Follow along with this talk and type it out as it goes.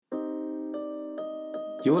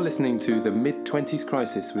You're listening to the Mid-20s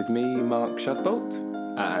Crisis with me, Mark Shadbolt.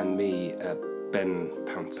 And me, Ben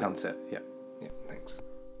Pouncer. Pouncer, yeah. Yeah, thanks.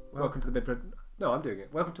 Welcome to the mid. No, I'm doing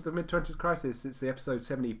it. Welcome to the Mid-20s Crisis. It's the episode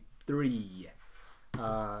 73.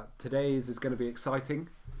 Today's is going to be exciting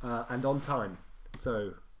and on time.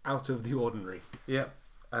 So, out of the ordinary. Yeah.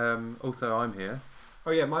 Also, I'm here.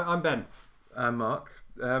 Oh yeah, I'm Ben. I'm Mark.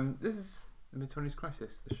 This is the Mid-20s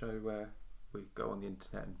Crisis, the show where we go on the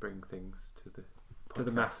internet and bring things to the podcasts. To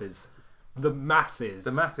the masses. The masses.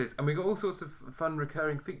 The masses. And we got all sorts of fun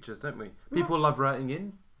recurring features, don't we? People love writing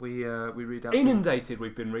in. We read out. Inundated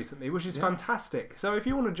we've been recently, which is fantastic. So if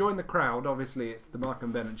you want to join the crowd, obviously it's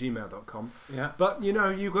themarkandben@gmail.com. Yeah. But, you know,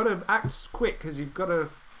 you've got to act quick because you've got to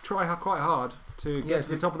try quite hard to get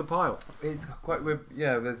to the top of the pile. It's quite... we've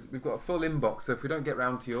got a full inbox, so if we don't get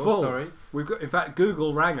round to yours, Full. sorry. We've got, in fact,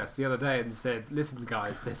 Google rang us the other day and said, "Listen,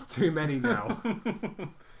 guys, there's too many now."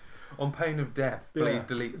 On pain of death, please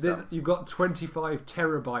delete some. You've got 25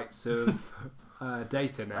 terabytes of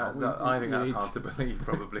data now. I think that's hard to believe,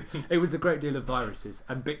 probably. It was a great deal of viruses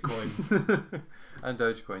and bitcoins. And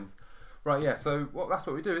Dogecoins. Right, yeah, so that's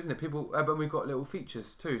what we do, isn't it? People, but we've got little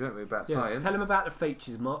features too, don't we, about science? Tell them about the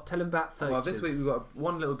features, Mark. Tell them about features. Well, this week we've got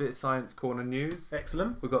one little bit of Science Corner news.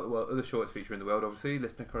 Excellent. We've got the shortest feature in the world, obviously,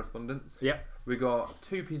 listener correspondence. Yep. We got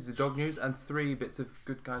 2 pieces of dog news and 3 bits of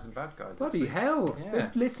good guys and bad guys. Bloody hell.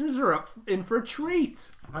 Yeah. The listeners are in for a treat.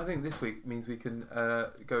 I think this week means we can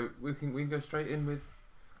we can go straight in with...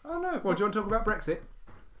 Oh, no. Well, do you want to talk about Brexit?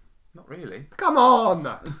 Not really. Come on!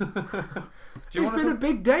 Do you It's been a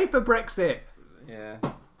big day for Brexit. Yeah.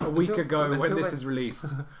 A week ago when until this is released.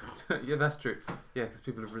 Yeah, that's true. Yeah, because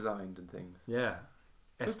people have resigned and things. Yeah.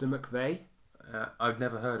 Esther McVeigh. I've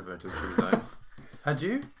never heard of her until she resigned. Had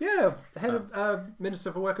you? Yeah, head of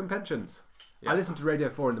Minister for Work and Pensions. Yeah. I listen to Radio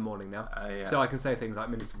 4 in the morning now, Yeah. so I can say things like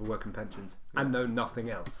Minister for Work and Pensions and know nothing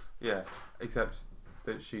else. Yeah, except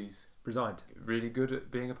that she's Resigned. really good at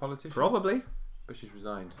being a politician. Probably. But she's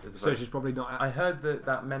resigned. So she's probably not... I heard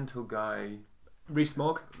that mental guy...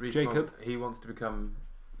 Rees-Mogg, Jacob. Mogg, he wants to become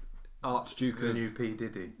Archduke the of... new P.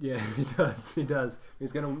 Diddy. Yeah, he does.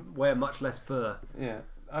 He's going to wear much less fur. Yeah,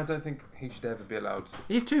 I don't think he should ever be allowed...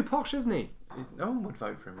 He's too posh, isn't he? No one would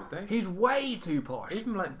vote for him, would they? He's way too posh.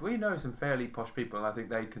 Even we know some fairly posh people, and I think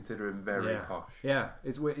they'd consider him very posh. Yeah,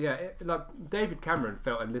 it's weird. Yeah, like David Cameron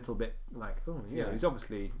felt a little bit like, he's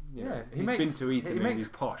obviously, he's been to Eton and he's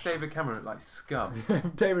posh. David Cameron look like scum.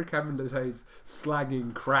 David Cameron says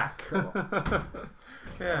slagging crack.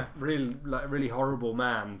 Yeah, really horrible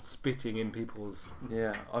man spitting in people's.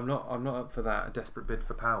 Yeah, I'm not up for that. A desperate bid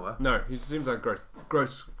for power. No, he seems like a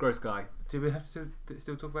gross guy. Do we have to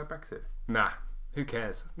still talk about Brexit? Nah, who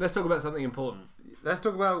cares? Let's talk about something important. Let's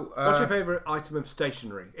talk about... What's your favourite item of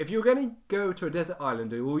stationery? If you were going to go to a desert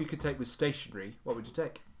island and all you could take was stationery, what would you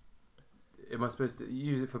take? Am I supposed to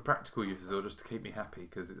use it for practical uses or just to keep me happy?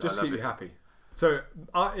 Just to keep you happy. So,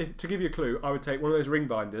 to give you a clue, I would take one of those ring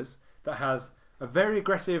binders that has a very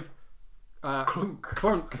aggressive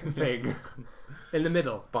clunk thing in the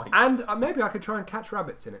middle. Bite. And maybe I could try and catch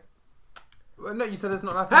rabbits in it. Well, no, you said it's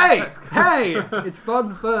not allowed to... Hey! It's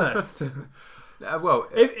fun first. Well...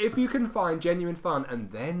 If you can find genuine fun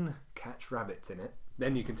and then catch rabbits in it,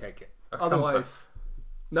 then you can take it. Otherwise... Compass.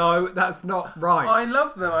 No, that's not right. I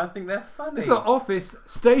love them. I think they're funny. It's not office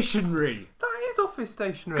stationery. That is office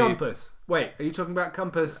stationery. Compass. Wait, are you talking about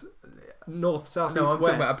compass north, south, No, east, I'm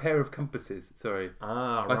west? talking about a pair of compasses. Sorry.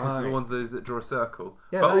 Ah, like right. the ones that draw a circle.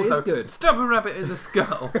 Yeah, but that also, is good. Stab a rabbit in the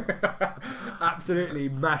skull. Absolutely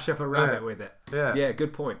mash up a rabbit with it. Yeah. Yeah,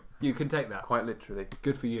 good point. You can take that. Quite literally.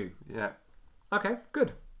 Good for you. Yeah. Okay,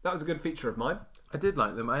 good. That was a good feature of mine. I did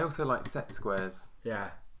like them. I also like set squares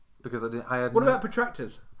Yeah. because I had. What about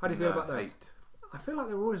protractors? How do you feel No, about those? hate. I feel like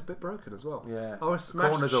they were always a bit broken as well. Yeah. I was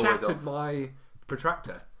Corners always shattered off. my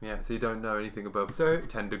protractor. Yeah, so you don't know anything above So-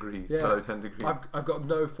 10 degrees, Yeah. below 10 degrees. I've got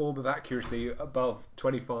no form of accuracy above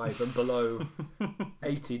 25 and below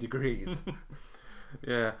 80 degrees.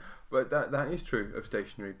 Yeah, but that is true of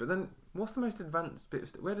stationery. But then, what's the most advanced bit?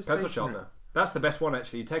 Where does Pencil stationery... sharpener. That's the best one,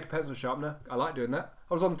 actually. You take a pencil sharpener. I like doing that.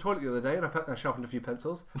 I was on the toilet the other day and I sharpened a few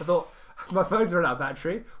pencils. I thought, my phone's run out of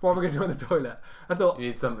battery. What am I going to do on the toilet? I thought, You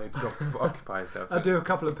need something to occupy yourself. I'll do a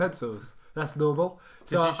couple of pencils. That's normal. Did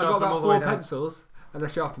So you I got sharpen them all about the way 4 down? pencils and I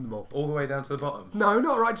sharpened them all. All the way down to the bottom. No,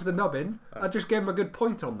 not right to the nubbin. I just gave them a good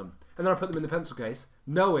point on them. And then I put them in the pencil case,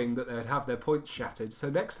 knowing that they'd have their points shattered. So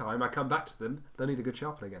next time I come back to them, they'll need a good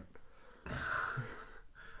sharpen again.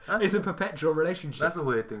 It's a perpetual relationship. That's a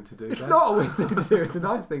weird thing to do. It's Dan. not a weird thing to do. It's a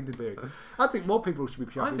nice thing to do. I think more people should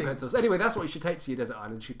be sharpening think- pencils. Anyway, that's what you should take to your desert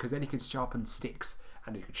island, because then you can sharpen sticks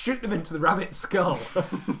and you can shoot them into the rabbit's skull.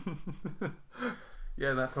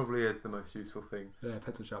 Yeah, that probably is the most useful thing. Yeah,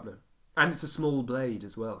 pencil sharpener. And it's a small blade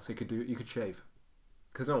as well, so you could shave.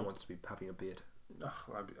 Because no one wants to be having a beard. Ugh,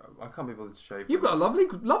 I can't be bothered to shave. You've got a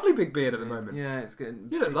lovely big beard at the moment. Yeah, it's getting.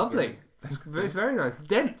 You look big, lovely. yeah. It's very nice.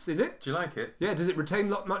 Dense, is it? Do you like it? Yeah, does it retain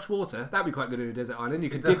much water? That'd be quite good in a desert island. You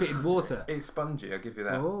could dip it in water. It's spongy, I'll give you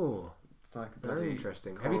that. Oh, It's like a very bloody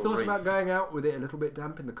interesting. Have you coral thought reef. about going out with it a little bit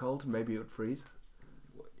damp in the cold and maybe it would freeze?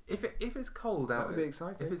 If it's cold That out, would be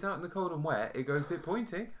exciting. if it's out in the cold and wet, it goes a bit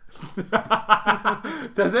pointy.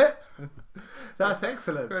 Does it? That's It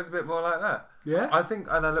excellent. goes a bit more like that. Yeah? I think,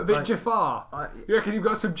 and I A look bit like Jafar. I, You reckon you've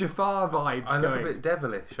got some Jafar vibes I look going? a bit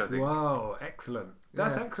devilish. I think. Wow, excellent.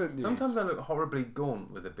 That's Yeah. excellent news. Sometimes I look horribly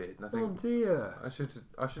gaunt with a beard, and I Oh think dear.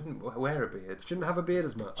 I shouldn't wear a beard. Shouldn't have a beard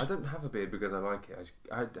as much. I don't have a beard because I like it.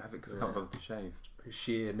 I have it because I can't bother to shave.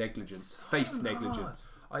 Sheer negligence. Face So negligence.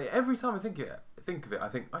 Every time I think of it, I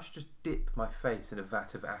think I should just dip my face in a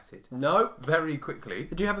vat of acid No. very quickly.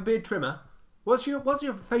 Do you have a beard trimmer? What's your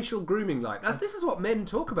facial grooming like? This is what men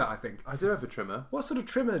talk about, I think. I do have a trimmer, What sort of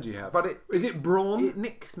trimmer do you have? but Is it brawn? it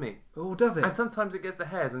nicks me, Oh, does it? and sometimes it gets the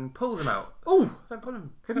hairs and pulls them out. Oh, Don't pull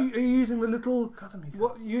them. are you using the little? Cut 'em, you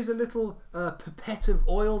What? Use a little pipette of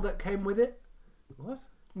oil that came with it. What?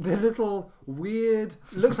 The little weird.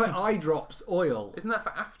 Looks like eye drops oil. Isn't that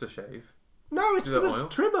for aftershave? No, it's Is for that the oil?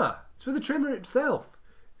 trimmer. It's for the trimmer itself.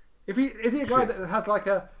 Is he a guy Shit. that has like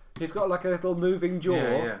a? He's got like a little moving jaw,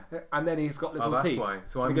 Yeah, and then he's got Oh, little that's teeth. why.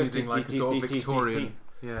 So He I'm goes using teeth, like a teeth, sort of teeth, teeth, Victorian. teeth.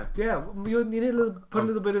 Yeah. Yeah, you need put a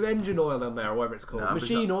little bit of engine oil in there, or whatever it's called. No, I'm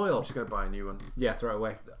Machine just, oil. I'm just going to buy a new one. Yeah, throw it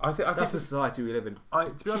away. I think That's the society we live in. to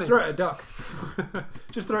be Just honest, throw it at a duck.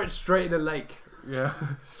 Just throw it straight in a lake. yeah,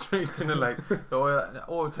 straight in a lake,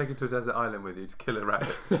 or take it to a desert island with you to kill a rabbit.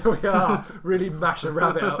 There we are. Really mash a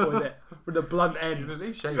rabbit up with it. With a blunt You end. at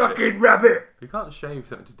least shave it. Fucking rabbit! You can't shave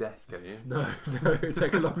something to death, can you? No, it would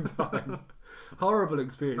take a long time. Horrible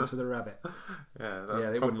experience for the rabbit. Yeah, that's Yeah,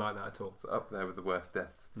 they wouldn't like that at all. it's up there with the worst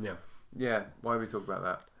deaths. Yeah. Yeah, why are we talking about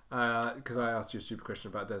that? Because I asked you a stupid question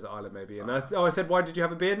about Desert Island, maybe. And I said, why did you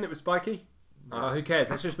have a beard? And it was spiky. Who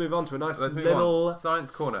cares? Let's just move on to a nice Let's move little on.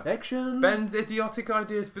 Science corner. section. Ben's idiotic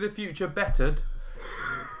ideas for the future bettered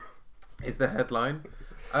is the headline.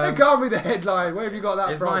 It can't be the headline. Where have you got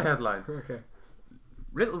that It's from? my headline. Okay.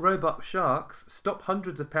 Little robot sharks stop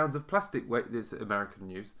hundreds of pounds of plastic waste. This is American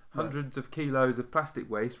news. Hundreds of kilos of plastic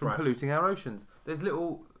waste from Right. polluting our oceans. There's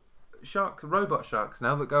little robot sharks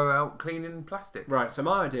now that go out cleaning plastic. Right, so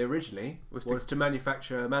my idea originally Was was to- to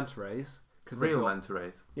manufacture manta rays. Real manta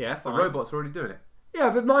rays. Yeah, The fine. robot's already doing it. Yeah,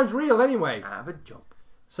 but mine's real anyway. Have a job.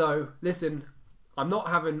 So, listen, I'm not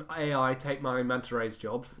having AI take my manta rays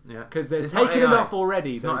jobs. Yeah. Because they're It's not taking AI. enough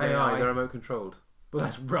already. It's not those AI, they're remote controlled. Well,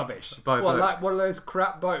 that's rubbish. By What, boat. like one of those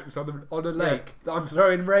crap boats on a lake that I'm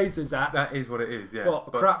throwing razors at? That is what it is, yeah. What,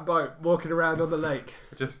 a But crap boat walking around on the lake?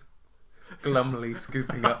 just glumly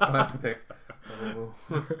scooping up plastic. Oh.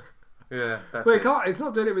 Yeah, that's Well, it. it's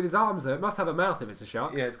not doing it with his arms though. It must have a mouth if it's a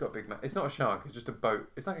shark. Yeah, it's got a big mouth. It's not a shark, it's just a boat.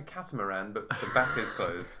 It's like a catamaran, but the back is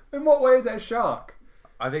closed. In what way is it a shark?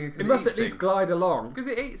 I think It must at least glide along. Because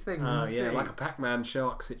it eats things Oh in the yeah, sea. like a Pac-Man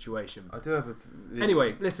shark situation. I do have a...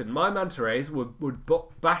 Anyway, listen, my manta rays would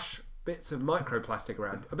bash bits of microplastic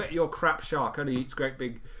around. I bet your crap shark only eats great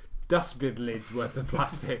big dustbin lids worth of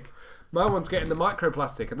plastic. My one's getting the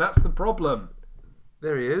microplastic, and that's the problem.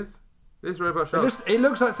 There he is. This robot shark. It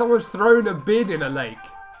looks like someone's thrown a bin in a lake.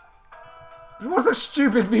 What's that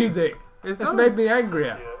stupid music? It's It's not- made me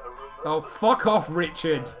angrier. Oh, fuck off,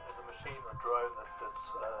 Richard. Is a machine, a drone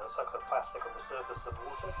that sucks up plastic on the surface of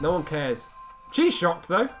water. No one cares. She's shocked,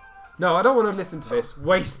 though. No, I don't want to listen to this.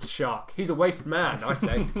 Waste shark. He's a waste man, I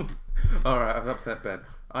say. Alright, I've upset Ben.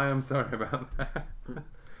 I am sorry about that.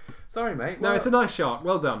 Sorry, mate. No, Well, it's a nice shark.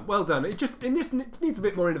 Well done. Well done. It needs a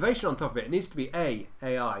bit more innovation on top of it. It needs to be A,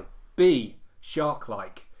 AI. B,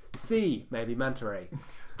 shark-like. C, maybe manta ray.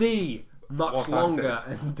 D, much What I longer.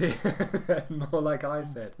 said. And D, more like I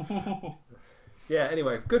said. Yeah,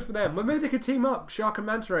 anyway, good for them. Well, maybe they could team up, Shark and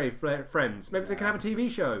Manta Ray friends. Maybe they could have a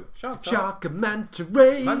TV show. Sharks are- Shark and Manta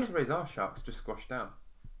Ray. Manta rays are sharks, just squashed down.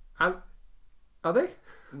 And, are they?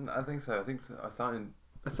 I think so. I think so. I signed.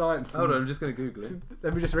 A science. Hold on, I'm just going to Google it.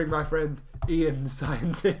 Let me just ring my friend Ian,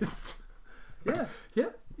 scientist. Yeah. Yeah,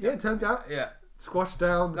 it turns out. Yeah. Squashed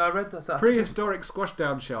down. No, I read that. Prehistoric squashed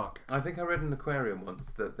down shark. I think I read in an aquarium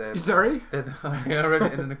once that they're. Sorry? I read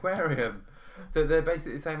it in an aquarium. That they're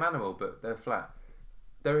basically the same animal, but they're flat.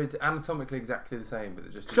 They're anatomically exactly the same, but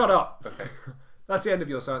they're just. Shut up. Okay. That's the end of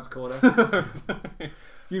your Science Corner. I'm sorry.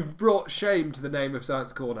 You've brought shame to the name of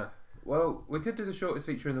Science Corner. Well, we could do the shortest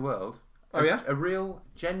feature in the world. Oh, yeah? A real,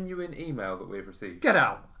 genuine email that we've received. Get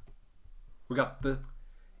out. We got the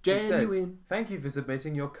It says, Genuine. thank you for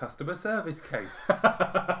submitting your customer service case.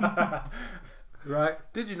 Right.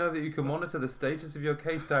 Did you know that you can monitor the status of your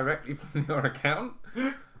case directly from your account?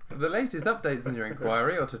 For the latest updates in your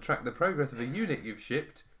inquiry or to track the progress of a unit you've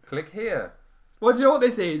shipped, click here. Well, do you know what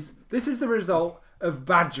this is? This is the result of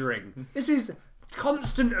badgering. This is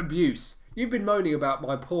constant abuse. You've been moaning about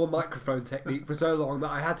my poor microphone technique for so long that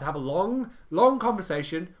I had to have a long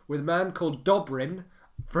conversation with a man called Dobrin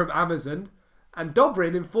from Amazon. And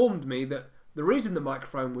Dobrin informed me that the reason the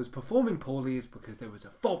microphone was performing poorly is because there was a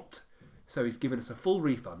fault. So he's given us a full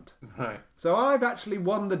refund. Right. So I've actually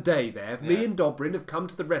won the day there. Me Yeah. and Dobrin have come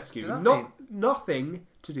to the rescue. Does that Nothing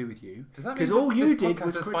to do with you. Does that mean Because that all you this did podcast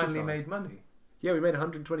was has criticise. finally made money? Yeah, we made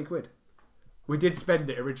 120 quid. We did spend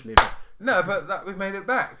it originally. No, but we've made it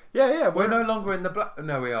back. Yeah, We're no longer in the black.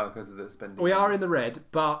 No, we are because of the spending. we are in the red,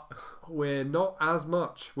 but we're not as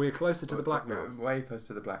much. We're closer to the black now. We're way close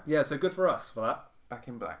to the black. Yeah, so good for us for that. Back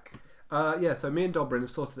in black. Yeah, so me and Dobrin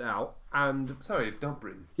have sorted it out, and Sorry,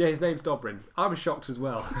 Dobrin. yeah, his name's Dobrin. I was shocked as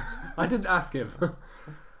well. I didn't ask him.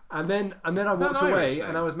 And then I walked an away Irish name?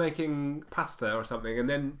 and I was making pasta or something, and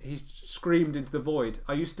then he screamed into the void,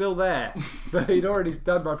 "Are you still there?" But he'd already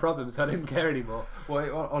done my problem, so I didn't care anymore.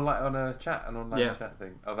 Well, on a chat, an online Yeah. chat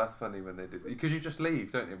thing. Oh, that's funny when they do because you just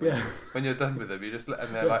leave, don't you? Yeah. When you're done with them, you just let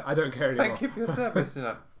and they're Yeah, like, I don't care anymore. "Thank you for your service." You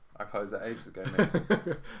know, I closed that ages ago,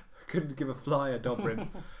 mate. Couldn't give a fly a Dobrin.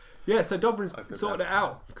 Yeah, so Dobrin's I could sorted it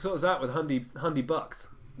out. Sorted us out with Hundy Bucks.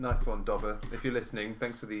 Nice one, Dobber. If you're listening,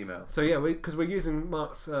 thanks for the email. So yeah, because we're using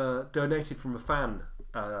Mark's donated from a fan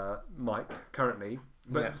mic currently,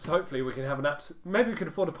 but Yeah. so hopefully we can have maybe we can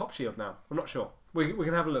afford a pop shield now. I'm not sure. We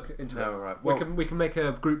can have a look into No, it. all right. We Well- can make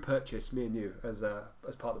a group purchase, me and you, as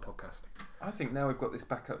part of the podcast. I think now we've got this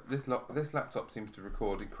backup. This laptop seems to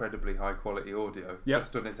record incredibly high quality audio Yep.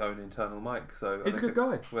 just on its own internal mic. So He's I a don't good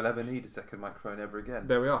think guy. we'll ever need a second microphone ever again.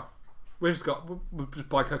 There we are. We'll just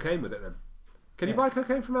buy cocaine with it then. Can you Yeah. buy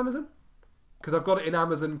cocaine from Amazon? Because I've got it in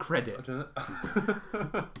Amazon I credit. don't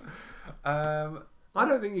know. I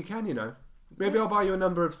don't think you can, you know. Maybe I'll buy you a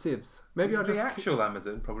number of sieves. Maybe I'll the just actual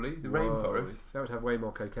Amazon, probably the Whoa, rainforest. That would have way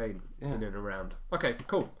more cocaine Yeah. in and around. Okay,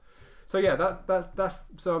 cool. So yeah, that's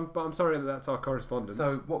so. But I'm sorry that that's our correspondence.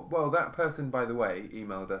 So, well, that person, by the way,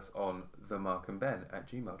 emailed us on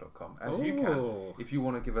themarkandben@gmail.com. As you can, Ooh. if you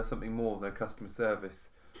want to give us something more than a customer service,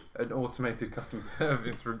 an automated customer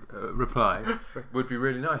service reply, would be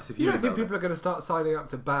really nice if you. You don't think emailed people are us. going to start signing up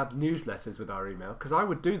to bad newsletters with our email? Because I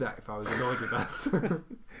would do that if I was annoyed with us.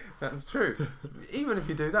 That's true. Even if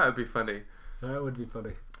you do, that would be funny. That would be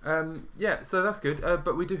funny. Yeah, so that's good.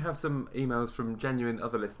 But we do have some emails from genuine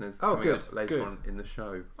other listeners. Oh, coming good, up later good. on in the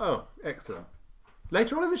show. Oh, excellent.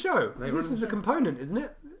 Later on in the show. Later This on in is the the show. component, isn't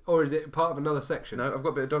it? Or is it part of another section? No, I've got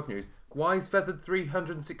a bit of dog news. Wise feathered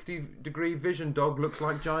 360-degree vision dog looks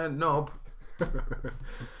like giant knob.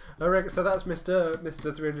 I reckon, so that's Mr.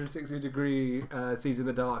 360 degree sees in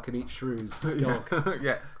the dark and eats shrews dog.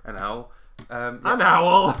 Yeah, an owl. Yeah. An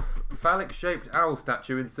owl. Phallic-shaped owl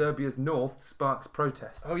statue in Serbia's north sparks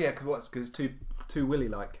protests. Oh yeah, because it's too willy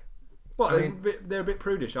like. What? I They're a bit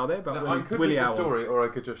prudish, are they? About No, I willy, could willy read the owls. story, or I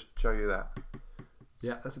could just show you that.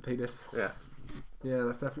 Yeah, that's a penis. Yeah.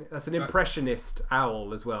 Yeah, that's an impressionist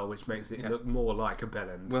owl as well, which makes it Yeah. look more like a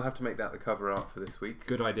bellend. We'll have to make that the cover art for this week.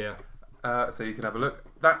 Good idea. So you can have a look.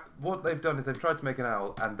 What they've done is they've tried to make an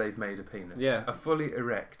owl, and they've made a penis. Yeah. A fully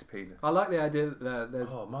erect penis. I like the idea that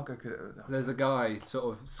Oh, Margot could. there's a guy sort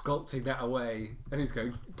of sculpting that away, and he's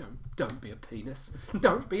going, "Don't be a penis,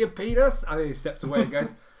 don't be a penis." And then he steps away and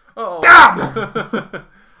goes, Oh. "Damn!"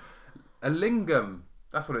 A lingam.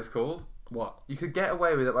 That's what it's called. What? You could get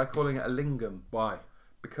away with it by calling it a lingam. Why?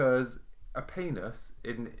 Because a penis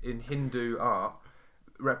in Hindu art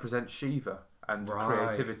represents Shiva and Right.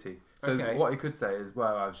 creativity. So Okay. what he could say is,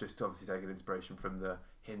 well, I was just obviously taking inspiration from the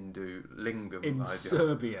Hindu lingam In idea.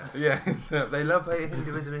 Serbia. Yeah, so they love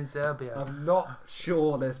Hinduism in Serbia. I'm not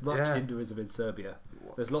sure there's much Yeah. Hinduism in Serbia.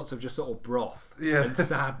 There's lots of just sort of broth Yeah. and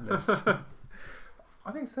sadness.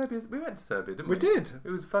 I think we went to Serbia, didn't we? We did. It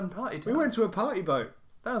was a fun party time. We went to a party boat.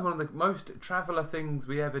 That was one of the most traveller things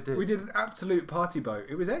we ever did. We did an absolute party boat.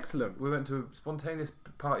 It was excellent. We went to a spontaneous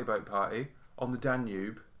party boat party on the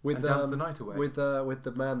Danube With and danced the night away. with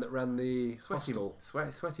the man that ran the hostel.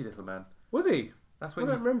 Sweaty little man. Was he? That's I when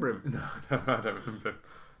don't remember him. No, I don't remember.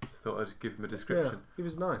 Just thought I'd give him a Yeah, description. he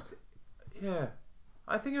was nice. Yeah.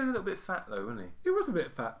 I think he was a little bit fat though, wasn't he? He was a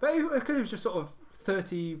bit fat, but he was just sort of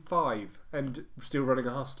 35 and still running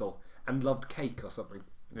a hostel and loved cake or something.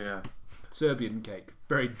 Yeah. Serbian cake,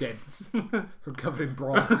 very dense, and covered in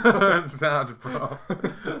broth. Sad broth.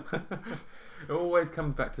 It always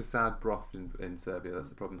comes back to sad broth in Serbia. That's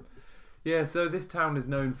the problem. Yeah, so this town is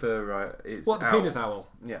known for its What, the owls. penis owl?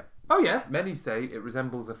 Yeah. Oh yeah. Many say it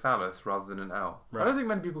resembles a phallus rather than an owl. Right. I don't think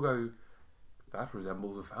many people go, that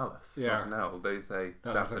resembles a phallus, Yeah. not an owl. They say,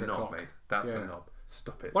 That that's looks a like a knob, cock. mate. That's Yeah. a knob.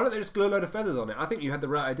 Stop it. Why don't they just glue a load of feathers on it? I think you had the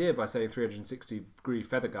right idea by saying 360-degree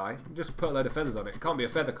feather guy. Just put a load of feathers on it. It can't be a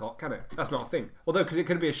feathercock, can it? That's not a thing. Although, because it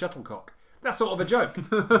could be a shuttlecock. That's sort of a joke.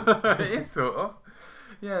 It is sort of.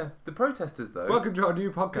 Yeah, the protesters though. Welcome to our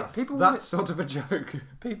new podcast. People want That's sort of a joke.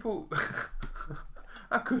 People,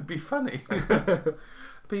 that could be funny.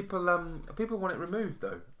 People want it removed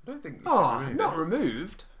though. I don't think. You should Oh, remove not it.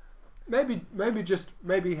 removed.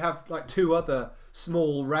 Maybe have like 2 other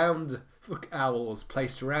small round owls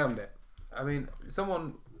placed around it. I mean,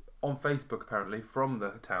 someone on Facebook apparently from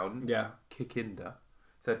the town, Yeah. Kikinda,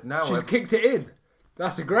 said now She's kicked it in.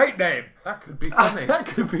 That's a great name. that could be funny. That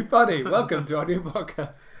could be funny. Welcome to our new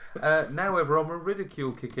podcast. Now everyone will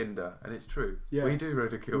ridicule Kikinda, and it's true. Yeah. We do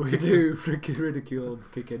ridicule. We do ridicule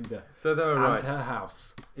Kikinda So they were and right. her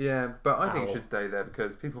house. Yeah, but I think Owl. it should stay there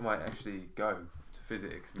because people might actually go to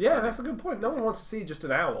visit it. Yeah, that's a good point. No one wants to see just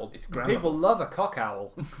an owl. It's grammar. People love a cock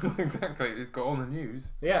owl. Exactly. It's got on the news.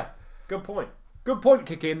 Yeah, good point. Good point,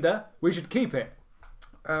 Kikinda. We should keep it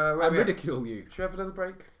Where and we at? ridicule you. Should we have a little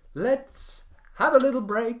break? Let's have a little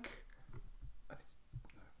break.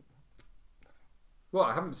 Well,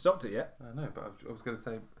 I haven't stopped it yet. I know, but I was going to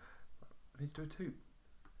say, let's do a toot.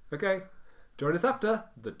 Okay, join us after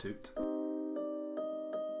the toot.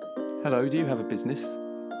 Hello, do you have a business?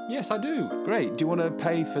 Yes, I do. Great. Do you want to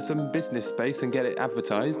pay for some business space and get it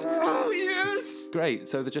advertised? Oh, yes. Great.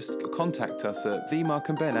 So just contact us at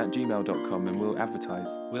themarkandben@gmail.com and we'll advertise.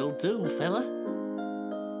 Will do, fella.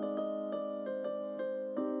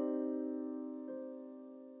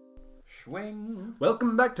 Swing.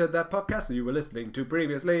 Welcome back to that podcast that you were listening to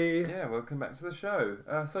previously. Yeah, welcome back to the show.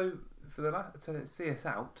 So for to see us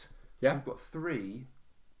out, Yeah. we've got 3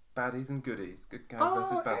 baddies and goodies. Good guy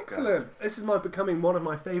versus Oh, bad guy. excellent. This is becoming one of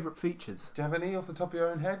my favourite features. Do you have any off the top of your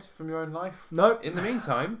own head from your own life? No, In the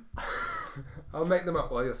meantime, I'll make them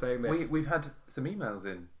up while you're saying this. we've had some emails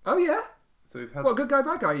in. Oh, yeah? So we've had What, good guy,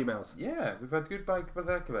 bad guy emails? Yeah, we've had good bad guy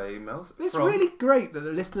emails. It's from- really great that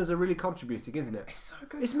the listeners are really contributing, isn't it? It's so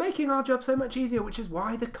good. It's making our job so much easier, which is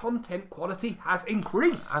why the content quality has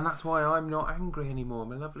increased. And that's why I'm not angry anymore.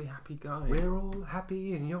 I'm a lovely, happy guy. We're all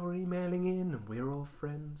happy and you're emailing in and we're all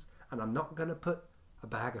friends. And I'm not going to put a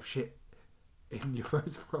bag of shit in your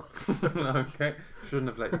post box. Okay. Shouldn't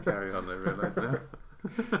have let you carry on, I realise now.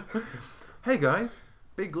 Hey guys,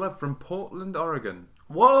 big love from Portland, Oregon.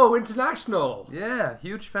 Whoa, international! Yeah,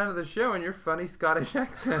 huge fan of the show and your funny Scottish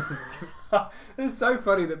accents. It's so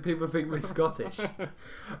funny that people think we're Scottish.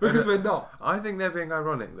 Because we're not. I think they're being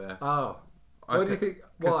ironic there. Oh. I What do you think- think?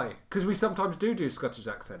 Why? Because we sometimes do Scottish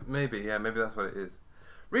accent. Maybe that's what it is.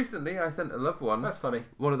 Recently, I sent a loved one That's funny.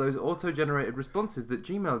 one of those auto-generated responses that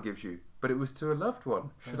Gmail gives you, but it was to a loved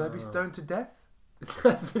one. Should I be stoned to death?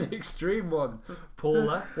 That's an extreme one.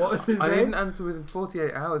 Paula. What was his I name? didn't answer within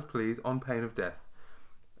 48 hours, please, on pain of death.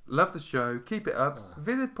 Love the show. Keep it up.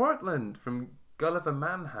 Visit Portland from Gulliver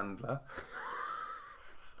Manhandler.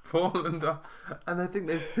 Portland. And I think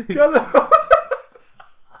they've...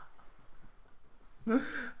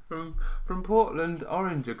 from Portland,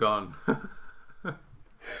 Orange are gone.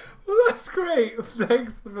 Well, that's great.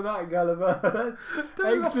 Thanks for that, Gulliver. That's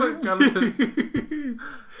Don't laugh excellent at Gulliver. news.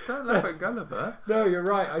 Don't laugh at Gulliver. No, you're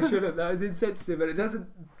right. I shouldn't. That is insensitive, and it doesn't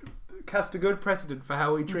cast a good precedent for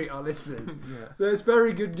how we treat our listeners. Yeah. That's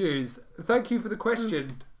very good news. Thank you for the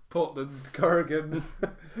question, Portland, Corrigan.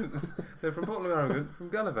 They're from Portland, Oregon. From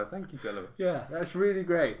Gulliver. Thank you, Gulliver. Yeah, that's really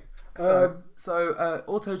great. So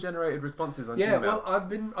auto-generated responses on Yeah, Gmail. well,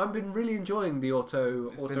 I've been really enjoying the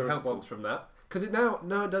auto been response helpful. from that because it now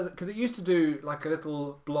it doesn't, because it used to do like a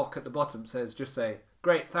little block at the bottom says just say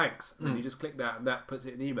great thanks and then you just click that and that puts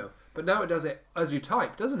it in the email. But now it does it as you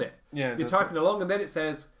type, doesn't it? Yeah, You're typing along and then it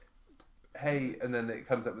says hey, and then it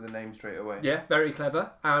comes up with a name straight away. yeah, very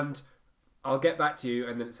clever, and I'll get back to you,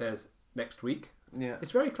 and then it says next week. Yeah.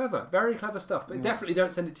 It's very clever stuff. But definitely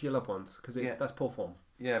don't send it to your loved ones because Yeah. that's poor form.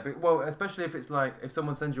 Yeah, but, well, especially if it's like if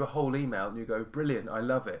someone sends you a whole email and you go, brilliant, I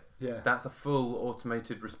love it. Yeah. That's a full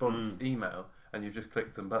automated response email, and you've just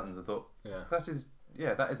clicked some buttons. I thought,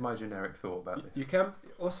 Yeah. that is my generic thought about this. You can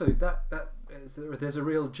also there's a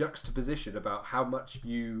real juxtaposition about how much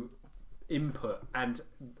you input and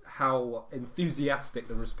how enthusiastic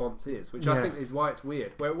the response is, which I Yeah. think is why it's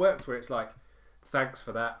weird. Where it works, where it's like, thanks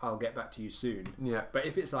for that, I'll get back to you soon. Yeah, But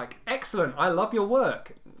if it's like, excellent, I love your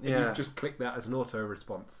work, and Yeah. you just click that as an auto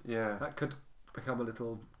response, yeah. that could become a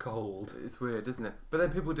little cold. It's weird, isn't it? But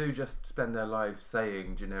then people do just spend their lives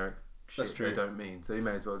saying generic shit That's true. they don't mean, so you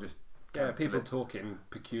may as well just Yeah, cancel people it. talk in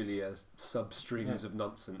peculiar sub-strings Yeah. of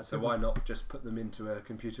nonsense, And so people why not just put them into a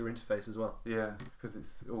computer interface as well? Yeah, because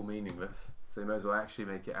it's all meaningless. So you may as well actually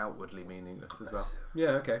make it outwardly meaningless as well. Yeah,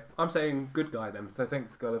 okay. I'm saying good guy then. So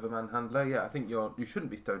thanks, Gulliver Manhandler. Yeah, I think you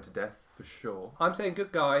shouldn't be stoned to death for sure. I'm saying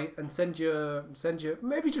good guy, and send your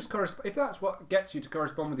maybe just correspond if that's what gets you to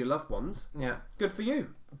correspond with your loved ones. Yeah, Good for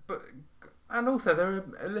you. but and also they're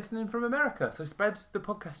listening from America, so spread the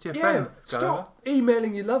podcast to your Yeah, friends. Gulliver. stop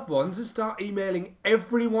emailing your loved ones and start emailing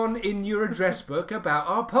everyone in your address book about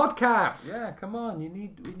our podcast. Yeah, come on. We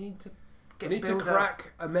need to We get need to build up.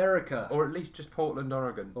 crack America, or at least just Portland,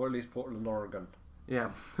 Oregon. or at least Portland, Oregon. Yeah.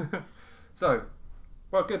 So,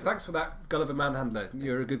 Well, good. Thanks for that, Gulliver Manhandler.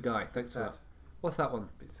 You're a good guy. Thanks for sad. that. What's that one?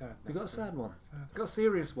 Bit sad. You got a sad one. Sad. Got a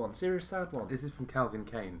serious one. Serious sad one. This is from Calvin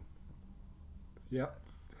Kane, Yep.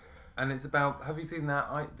 and it's about. Have you seen that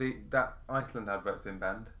that Iceland advert's been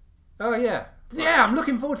banned? Oh yeah. Yeah, I'm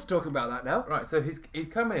looking forward to talking about that now. Right. So he's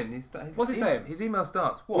come in. His What's he saying? His email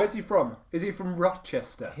starts. What? Where's he from? Is he from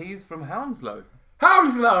Rochester? He's from Hounslow.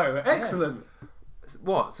 Hounslow! Excellent.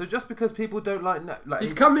 What? So just because people don't like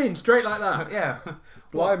He's come in straight like that. yeah.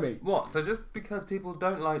 Blimey. What? So just because people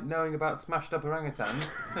don't like knowing about smashed up orangutans,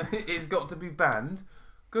 it's got to be banned?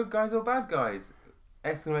 Good guys or bad guys?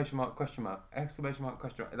 Exclamation mark, question mark, exclamation mark,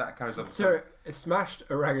 question mark. That carries on. So, a smashed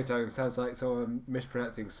orangutan sounds like someone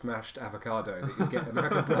mispronouncing smashed avocado that you get in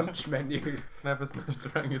like a brunch menu. Never smashed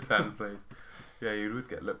orangutan, please. Yeah, you would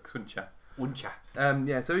get looks, wouldn't you? Wouldn't ya?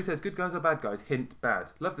 Yeah, so he says, good guys or bad guys, hint bad.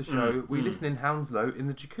 Love the show. We listen in Hounslow in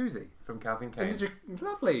the jacuzzi from Calvin Kane. And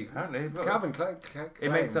lovely. Apparently, you've got- Calvin it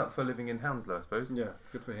makes up for living in Hounslow, I suppose. Yeah,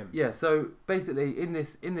 good for him. Yeah, so basically in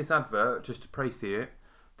this advert, just to praise it,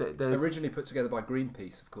 there's Originally put together by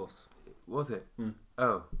Greenpeace, of course. was it? Mm.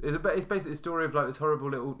 Oh, it's basically a story of like this horrible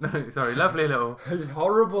little lovely little This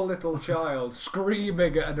horrible little child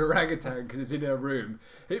screaming at an orangutan because it's in her room.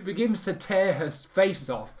 It begins to tear her face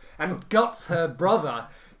off and guts her brother.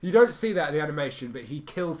 You don't see that in the animation, but he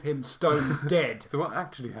kills him stone dead. So what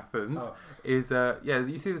actually happens Oh. is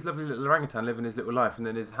you see this lovely little orangutan living his little life, and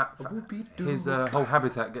then his whole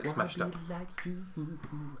habitat gets smashed up.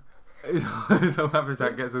 His whole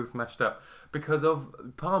habitat gets all smashed up because of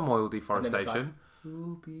palm oil deforestation.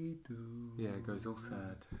 Yeah, it goes all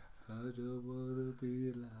sad. I don't wanna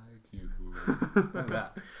be like you. Like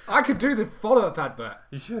that. I could do the follow-up advert.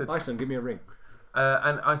 You should. Iceland, give me a ring.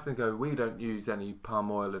 And Iceland go, we don't use any palm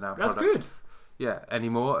oil in our That's products. Yeah,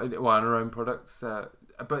 anymore. Well, in our own products.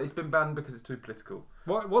 But it's been banned because it's too political.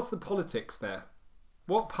 What's the politics there?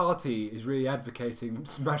 What party is really advocating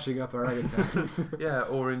smashing up orangutans? Yeah,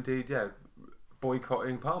 or indeed,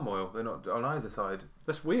 boycotting palm oil. They're not on either side.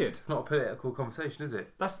 That's weird. It's not a political conversation, is it?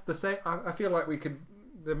 That's the same. I feel like we could.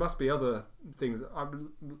 There must be other things,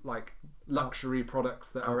 like luxury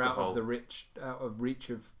products that are out Alcohol. of reach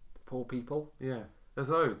of poor people. Yeah, there's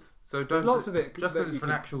loads. So don't. There's lots of it Just that because you it's for can-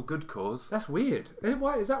 an actual good cause. That's weird.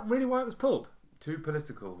 Is that really why it was pulled? Too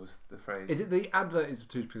political was the phrase. Is it the advert is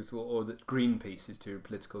too political, or that Greenpeace is too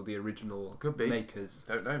political? The original Could be. makers.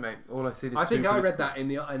 Don't know, mate. All I see is I think too I read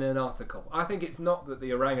political. that in an article. I think it's not that the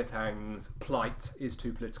orangutans' plight is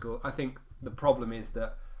too political. I think the problem is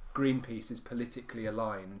that Greenpeace is politically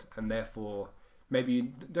aligned, and therefore maybe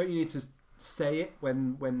don't you need to say it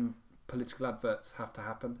when political adverts have to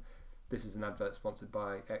happen? This is an advert sponsored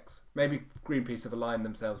by X. Maybe Greenpeace have aligned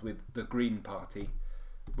themselves with the Green Party,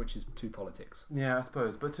 which is too politics. Yeah, I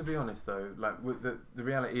suppose. But to be honest, though, like the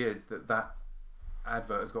reality is that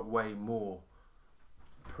advert has got way more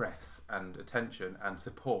press and attention and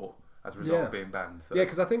support as a result Yeah. of being banned. So. Yeah,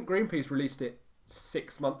 because I think Greenpeace released it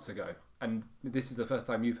 6 months ago, and this is the first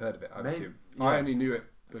time you've heard of it, I Maybe- assume. yeah. I only knew it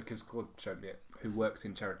because Claude showed me it, who works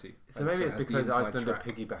in charity. So and maybe it's has the because inside Iceland track.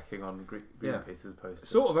 are piggybacking on Greenpeace Yeah. as opposed to...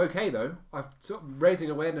 Sort of okay though. I've sort of raising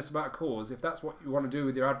awareness about a cause. If that's what you want to do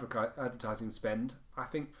with your advertising spend, I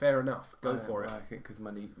think fair enough. Go for it. I think because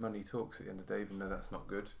money talks at the end of the day, even though that's not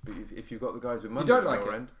good. But if you've got the guys with money don't at like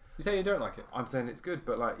your it? end, You say you don't like it. I'm saying it's good.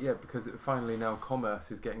 But because finally now commerce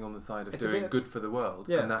is getting on the side of It's a doing bit- good for the world,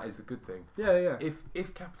 Yeah. and that is a good thing. Yeah, yeah.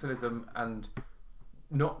 If capitalism and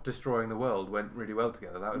not destroying the world went really well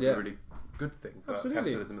together, that would Yeah. be a really good thing. But Absolutely.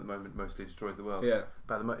 capitalism at the moment mostly destroys the world. Yeah.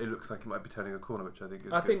 But at the it looks like it might be turning a corner, which I think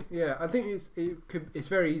is I good. think it's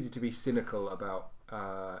very easy to be cynical about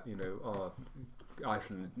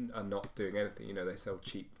Iceland are not doing anything. You know, they sell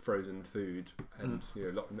cheap frozen food, and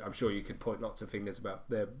I'm sure you could point lots of fingers about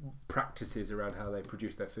their practices around how they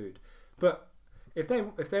produce their food. But if they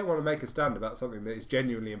want to make a stand about something that is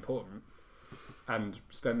genuinely important and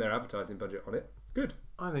spend their advertising budget on it, good.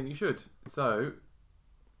 I think you should. So,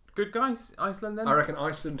 good guys, Iceland then? I reckon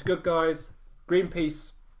Iceland, good guys.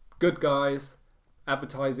 Greenpeace, Good guys,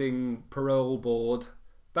 advertising parole board,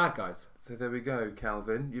 bad guys. So there we go,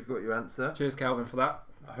 Calvin. You've got your answer. Cheers, Calvin, for that.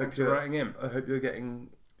 I Thanks for writing in. I hope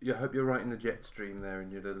you're writing the jet stream there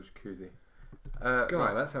in your little jacuzzi. God,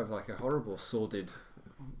 right. that sounds like a horrible, sordid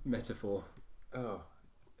metaphor. Oh,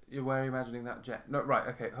 where are you imagining that jet? No, right.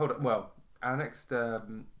 Okay, hold on. Well, our next. We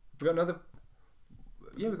got another.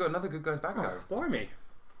 We've got another Good Guys, Bad Oh, Guys blimey!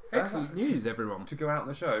 Excellent news, everyone. to go out on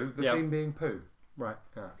the show. The Yeah. theme being poo. Right.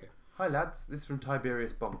 Oh, okay. Hi lads, this is from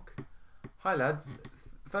Tiberius Bonk. Hi lads.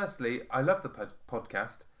 Firstly, I love the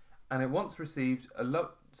podcast, and it once received a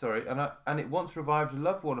and it once revived a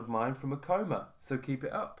loved one of mine from a coma. So keep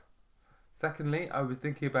it up. Secondly, I was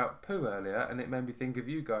thinking about poo earlier, and it made me think of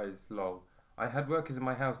you guys. Lol. I had workers in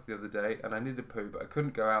my house the other day, and I needed poo, but I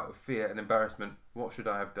couldn't go out of fear and embarrassment. What should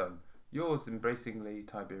I have done? Yours, embracingly,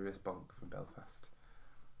 Tiberius Bonk from Belfast.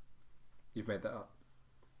 You've made that up.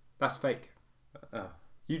 That's fake. Oh.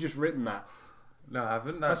 You just written that. No, I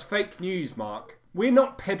haven't. That's fake news, Mark. We're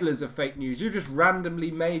not peddlers of fake news. You've just randomly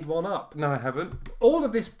made one up. No, I haven't. All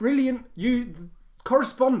of this brilliant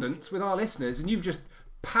correspondence with our listeners, and you've just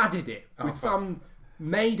padded it with some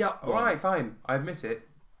made up one. All right, fine. I admit it.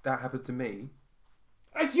 That happened to me.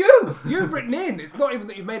 It's you! You've written in. It's not even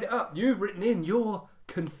that you've made it up. You've written in. You're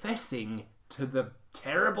confessing to the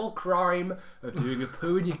terrible crime of doing a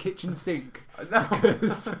poo in your kitchen sink. No.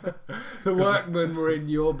 Because the workmen were in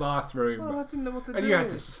your bathroom. Well, I didn't know what to do. And you had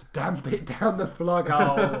to stamp it down the plug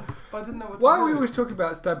hole. But I didn't know what to Why do. are we always talking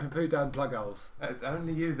about stamping poo down plug holes? It's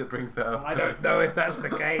only you that brings that up. I don't know if that's the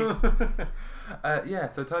case.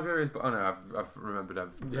 So Tiberius... Oh no, I've remembered.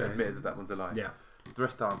 I've admitted that one's a lie. Yeah, The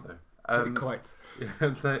rest aren't though. quite.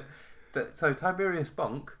 Yeah, so Tiberius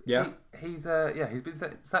Bonk, Yeah. he's been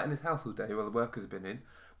sat in his house all day while the workers have been in,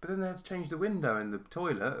 but then they had to change the window in the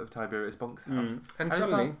toilet of Tiberius Bonk's house. And it's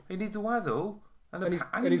suddenly... like, he needs a wazzle And he's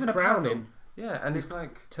even a crowning. pazzle. Yeah, and it's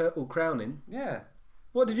like, Turtle crowning. yeah,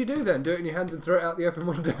 What did you do then? Do it in your hands and throw it out the open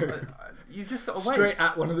window? you've just got to wait. Straight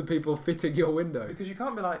at one of the people fitting your window. Because you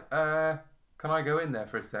can't be like, can I go in there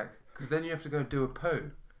for a sec? Because then you have to go do a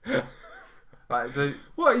poo. Like, so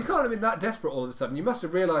Well, you can't have been that desperate all of a sudden. You must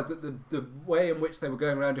have realised that the way in which they were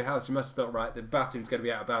going around your house, you must have thought, right, the bathroom's going to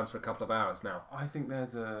be out of bounds for a couple of hours now. I think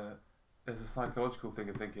there's a psychological thing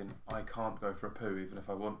of thinking I can't go for a poo even if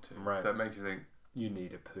I want to. Right. So it makes you think You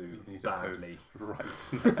need a poo you need a poo. badly.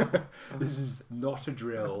 Right. This is not a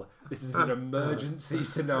drill. This is an emergency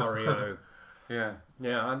scenario. Yeah.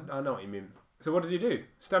 Yeah, I know what you mean. So what did you do?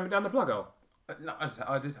 Stamp it down the plug hole? No,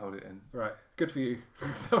 I did hold it in. Right. Good for you.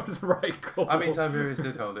 That was the right call. I mean, Tiberius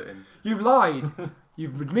did hold it in. You've lied.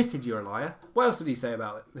 You've admitted you're a liar. What else did he say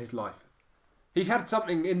about his life? He had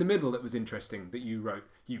something in the middle that was interesting that you wrote.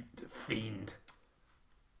 You fiend.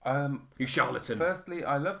 You charlatan. Firstly,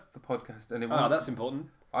 I love the podcast, and it Oh, was. that's important.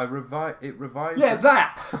 It revived. Yeah,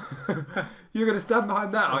 that. You're going to stand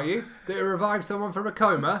behind that, are you? That it revived someone from a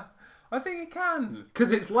coma I think it can.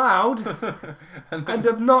 because it's loud and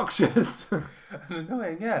obnoxious. And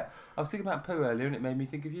annoying. Yeah. I was thinking about poo earlier, and it made me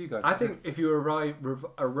think of you guys. I think if you were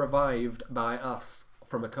revived by us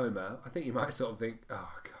from a coma, I think you might sort of think, "Oh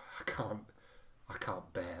God, I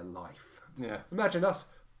can't bear life." Yeah. Imagine us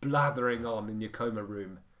blathering on in your coma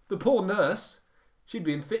room. The poor nurse, she'd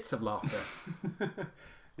be in fits of laughter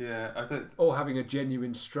Yeah. I think. or having a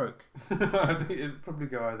genuine stroke. I think it'd probably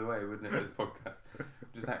go either way, wouldn't it? This podcast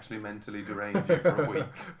just actually mentally derange you for a week.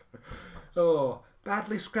 Oh,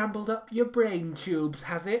 badly scrambled up your brain tubes,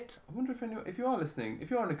 has it? I wonder if you are listening, if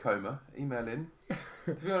you're in a coma, email in.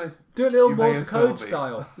 To be honest, Do a little You may Morse as well code be.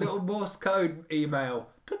 style. Little Morse code email.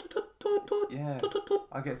 yeah,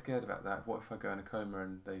 I get scared about that. What if I go in a coma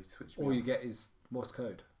and they switch me All off? you get is Morse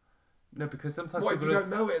code. No, because sometimes What if you people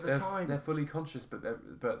don't know it at the they're, time? They're fully conscious, but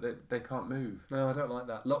they can't move. No, I don't like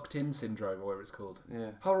that. Locked in syndrome, or whatever it's called.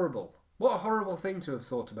 Yeah. Horrible. What a horrible thing to have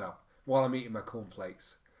thought about while I'm eating my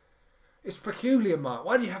cornflakes. It's peculiar, Mark.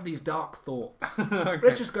 Why do you have these dark thoughts? Okay.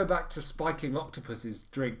 Let's just go back to spiking octopus's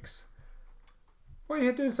drinks. What are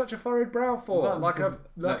you doing such a furrowed brow for? Well, like listen,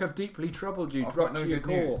 I've deeply troubled you, I've dropped got no to your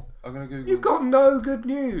good news. core. I'm gonna Google. You've got no good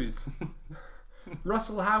news.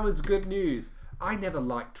 Russell Howard's good news. I never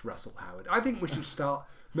liked Russell Howard. I think we should start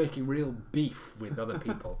making real beef with other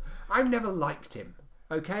people. I've never liked him,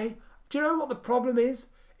 okay? Do you know what the problem is?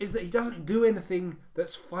 Is that he doesn't do anything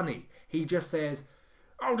that's funny. He just says,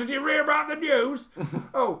 "Oh, did you hear about the news?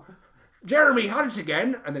 Oh, Jeremy Hunt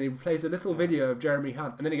again." And then he plays a little video of Jeremy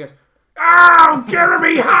Hunt. And then he goes, "Oh,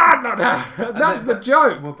 Jeremy Hunt!" That's the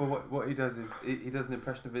joke. Well, but what he does is he does an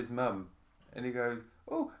impression of his mum, and he goes,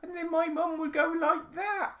 oh, and then my mum would go like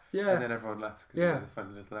that. Yeah. And then everyone laughs because Yeah. he has a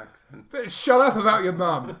funny little accent. But shut up about your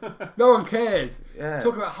mum. No one cares. Yeah.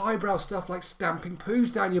 Talk about highbrow stuff like stamping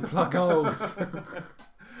poos down your plug holes.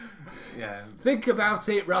 Yeah. Think about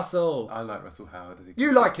it, Russell. I like Russell Howard. I think You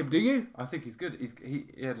he's like good. him, do you? I think he's good. He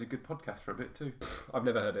had a good podcast for a bit too. I've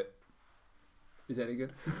never heard it. Is it any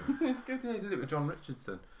good? It's good. Yeah, he did it with John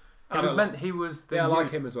Richardson. I It was don't meant he was. The Yeah, I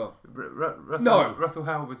like you- him as well. Russell, No. Russell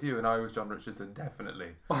Howard was you, and I was John Richardson. Definitely.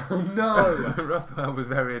 Oh no! Russell Howard was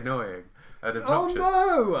very annoying and Oh obnoxious.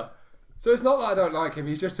 no! So it's not that I don't like him,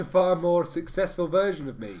 he's just a far more successful version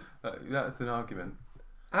of me. That's an argument.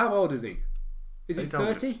 How old is he? Is he He told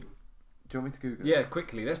me. 30? Do you want me to Google? Yeah,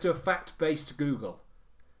 quickly. Let's do a fact-based Google.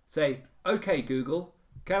 Say, okay Google,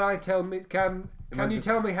 can you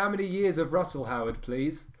tell me how many years of Russell Howard,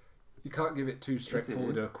 please? You can't give it too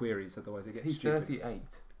straightforward is. queries, otherwise it gets He's stupid. 38.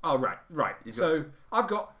 Oh, right. He's So I've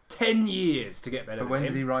got 10 years to get better But than when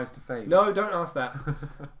him. did he rise to fame? No, don't ask that.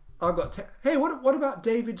 I've got... Hey, what about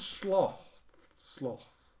David Sloth?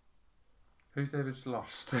 Who's David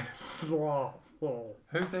Sloss? Sloth.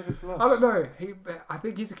 Who's David Sloss? I don't know. I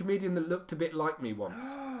think he's a comedian that looked a bit like me once.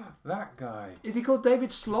 That guy. Is he called David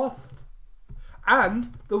Sloth? And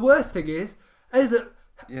the worst thing is that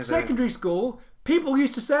Yeah, secondary school, people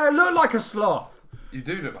used to say I look like a sloth. You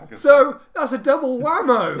do look like a So that's a double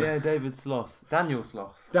whammo. Yeah, David Sloss. Daniel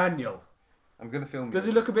Sloss. Daniel, I'm going to film does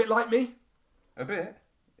you. he look a bit like me? A bit.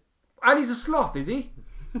 And he's a sloth, is he?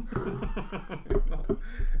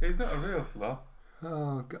 He's not a real sloth.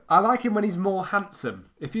 Oh, God. I like him when he's more handsome.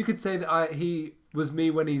 If you could say that he was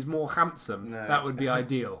me when he's more handsome, No. that would be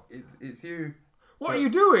ideal. It's you. What are you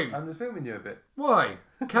doing? I'm just filming you a bit. Why?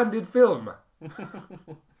 Candid film.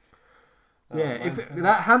 Yeah, if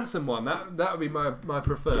that handsome one, that would be my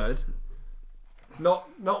preferred. Not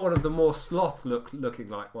one of the more sloth looking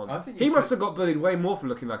like ones. I think He you must could- have got bullied way more for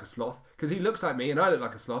looking like a sloth because he looks like me and I look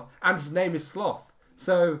like a sloth, and his name is Sloth.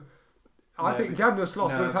 So I No, think but- Daniel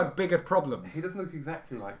Sloth no, would have had but- bigger problems. He doesn't look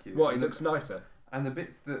exactly like you. What? He looks nicer. And the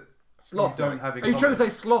bits that Sloth you don't have in Are you common. trying to say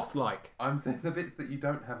sloth-like? I'm saying the bits that you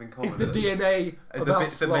don't have in common. It's the are- DNA is the about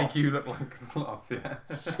bits that sloth. make you look like a sloth. Yeah.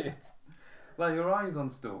 Shit. Like your eyes on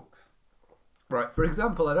stalks. Right. For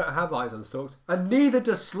example, I don't have eyes on stalks, and neither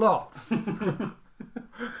do sloths. Is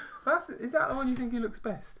that the one you think he looks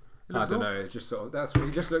best? He I looks don't awful. know. It's just sort of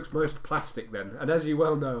he just looks most plastic then. And as you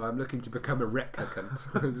well know, I'm looking to become a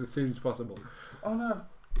replicant as soon as possible. Oh no.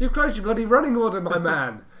 You've closed your bloody running order, my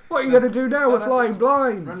man. What are you going to do now? We're that's flying it.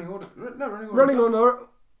 blind. Running order. No, running order. Running done. order.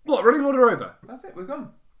 What? Running order over. That's it. We're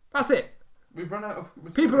gone. That's it. We've run out of.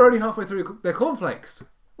 People are only halfway through their cornflakes.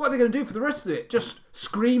 What are they going to do for the rest of it? Just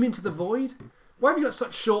scream into the void? Why have you got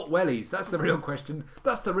such short wellies? That's the real question.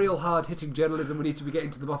 That's the real hard-hitting journalism we need to be getting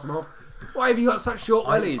to the bottom of. Why have you got such short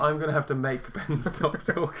wellies? I'm going to have to make Ben stop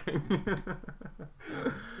talking.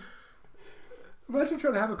 Imagine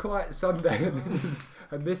trying to have a quiet Sunday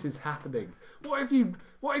and this is happening. What if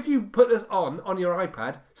you put this on your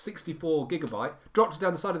iPad, 64 gigabyte, dropped it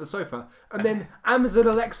down the side of the sofa, and then Amazon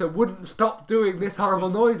Alexa wouldn't stop doing this horrible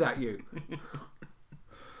noise at you?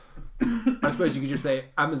 I suppose you could just say,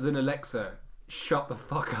 Amazon Alexa, shut the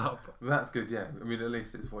fuck up. That's good, yeah. I mean, at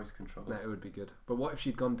least it's voice control. No, it would be good. But what if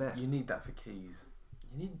she'd gone deaf? You need that for keys.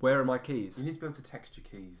 Where are my keys? You need to be able to text your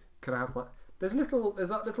keys. Can I have my... There's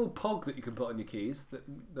that little pog that you can put on your keys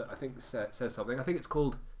that I think says something. I think it's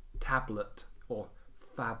called tablet or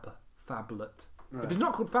phablet. Right. If it's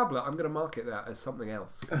not called phablet, I'm going to mark it that as something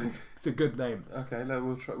else. 'Cause it's a good name. Okay, no,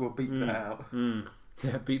 we'll try. We'll beep that out.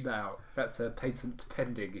 Yeah, beat that out. That's a patent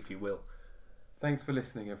pending, if you will. Thanks for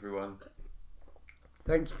listening, everyone.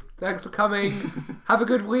 Thanks for coming. Have a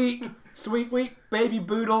good week. Sweet week, baby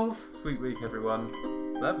boodles. Sweet week,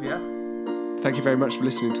 everyone. Love ya. Thank you very much for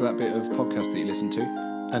listening to that bit of podcast that you listened to.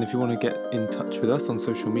 And if you want to get in touch with us on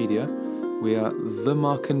social media, we are The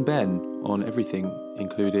Mark and Ben on everything,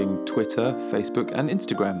 including Twitter, Facebook and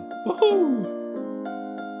Instagram. Woohoo!